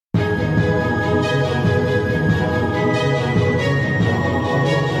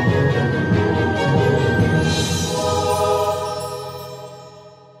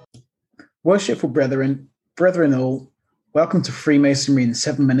Worshipful brethren all, welcome to Freemasonry in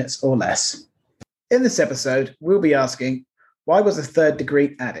 7 minutes or less. In this episode, we'll be asking, why was the third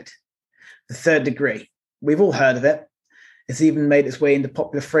degree added? The third degree. We've all heard of it. It's even made its way into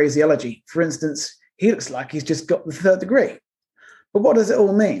popular phraseology. For instance, he looks like he's just got the third degree. But what does it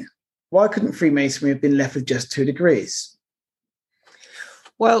all mean? Why couldn't Freemasonry have been left with just 2 degrees?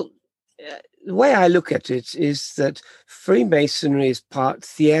 Well, the way I look at it is that Freemasonry is part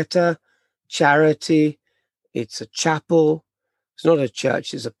theatre, charity, it's a chapel, it's not a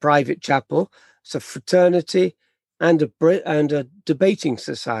church, it's a private chapel, it's a fraternity and a debating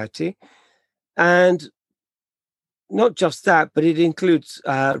society. And not just that, but it includes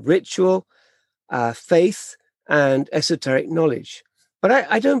ritual, faith, and esoteric knowledge.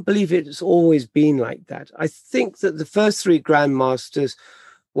 But I don't believe it's always been like that. I think that the first 3 Grand Masters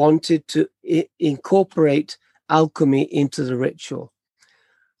wanted to incorporate alchemy into the ritual.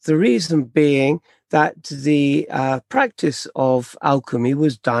 The reason being that the practice of alchemy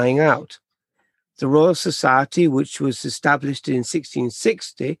was dying out. The Royal Society, which was established in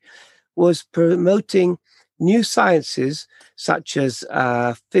 1660, was promoting new sciences such as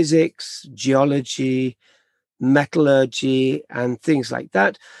physics, geology, metallurgy, and things like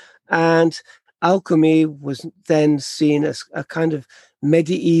that. And alchemy was then seen as a kind of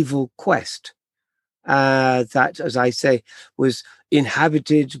medieval quest that, as I say, was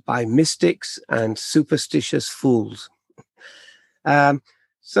inhabited by mystics and superstitious fools.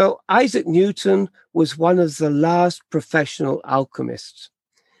 So Isaac Newton was one of the last professional alchemists.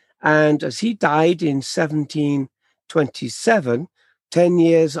 And as he died in 1727, 10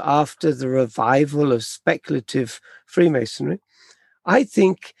 years after the revival of speculative Freemasonry, I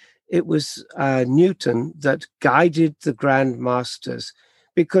think it was Newton that guided the Grand Masters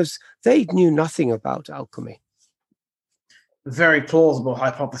because they knew nothing about alchemy. Very plausible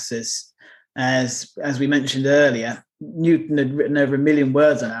hypothesis. As we mentioned earlier, Newton had written over 1 million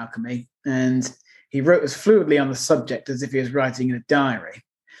words on alchemy, and he wrote as fluidly on the subject as if he was writing in a diary.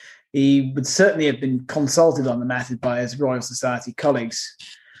 He would certainly have been consulted on the matter by his Royal Society colleagues.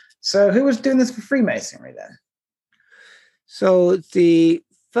 So who was doing this for Freemasonry then? So the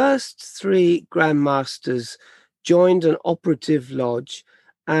first 3 Grand Masters joined an operative lodge,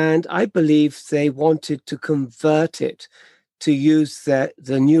 and I believe they wanted to convert it to use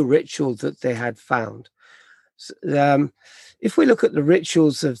the new ritual that they had found. If we look at the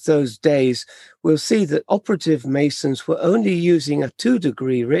rituals of those days, we'll see that operative Masons were only using a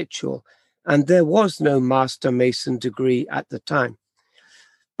 2-degree ritual, and there was no Master Mason degree at the time.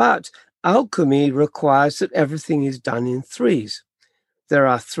 But alchemy requires that everything is done in 3s. There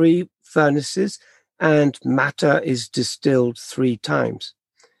are 3 furnaces, and matter is distilled 3 times.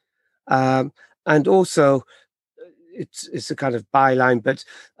 And also, it's a kind of byline, but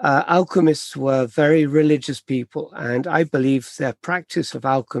alchemists were very religious people, and I believe their practice of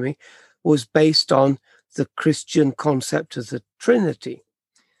alchemy was based on the Christian concept of the Trinity.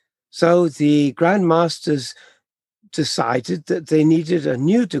 So the Grand Masters decided that they needed a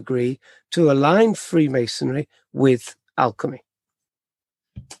new degree to align Freemasonry with alchemy.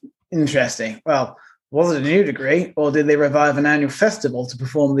 Interesting. Well, was it a new degree, or did they revive an annual festival to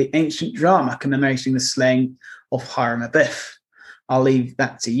perform the ancient drama commemorating the slaying of Hiram Abiff? I'll leave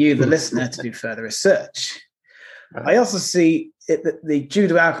that to you, the listener, to do further research. I also see that the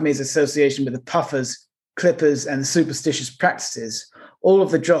judo-alchemy's association with the puffers, clippers, and superstitious practices, all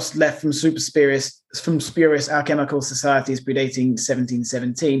of the dross left from spurious alchemical societies predating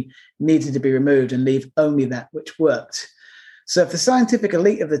 1717, needed to be removed and leave only that which worked. So if the scientific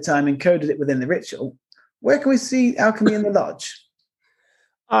elite of the time encoded it within the ritual, where can we see alchemy in the lodge?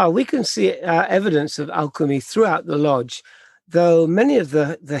 We can see evidence of alchemy throughout the lodge, though many of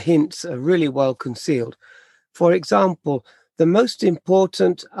the hints are really well concealed. For example, the most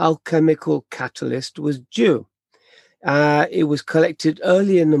important alchemical catalyst was dew. It was collected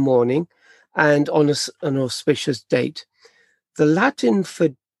early in the morning and on an auspicious date. The Latin for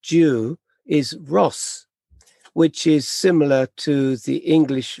dew is ros, which is similar to the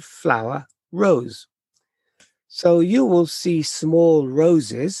English flower rose. So you will see small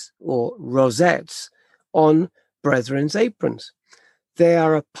roses or rosettes on brethren's aprons. They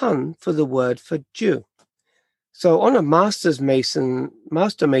are a pun for the word for dew. So on a Master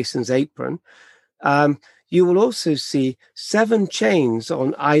Mason's apron, you will also see 7 chains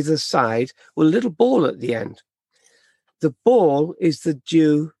on either side with a little ball at the end. The ball is the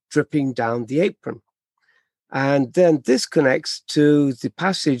dew dripping down the apron. And then this connects to the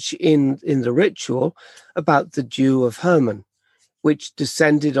passage in the ritual about the dew of Hermon, which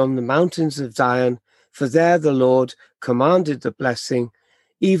descended on the mountains of Zion, for there the Lord commanded the blessing,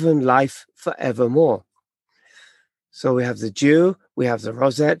 even life forevermore. So we have the dew, we have the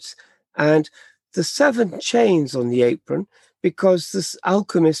rosettes, and the 7 chains on the apron, because this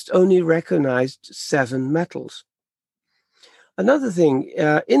alchemist only recognized 7 metals. Another thing,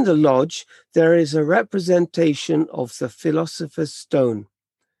 in the lodge, there is a representation of the philosopher's stone.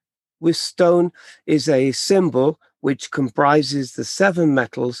 With stone is a symbol which comprises the 7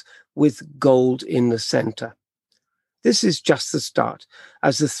 metals with gold in the center. This is just the start,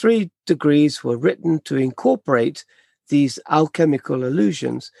 as the 3 degrees were written to incorporate these alchemical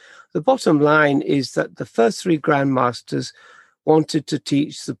illusions. The bottom line is that the first 3 Grand Masters wanted to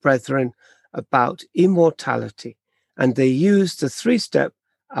teach the brethren about immortality, and they used the 3-step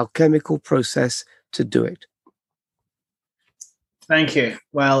alchemical process to do it. Thank you.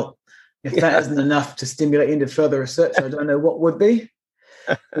 Well, if that isn't enough to stimulate into further research, I don't know what would be.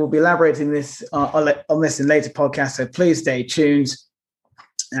 We'll be elaborating this on this in later podcasts, so please stay tuned.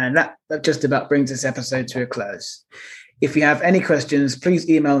 And that just about brings this episode to a close. If you have any questions, please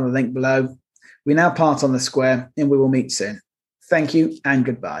email the link below. We now part on the square, and we will meet soon. Thank you and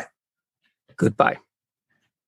goodbye. Goodbye.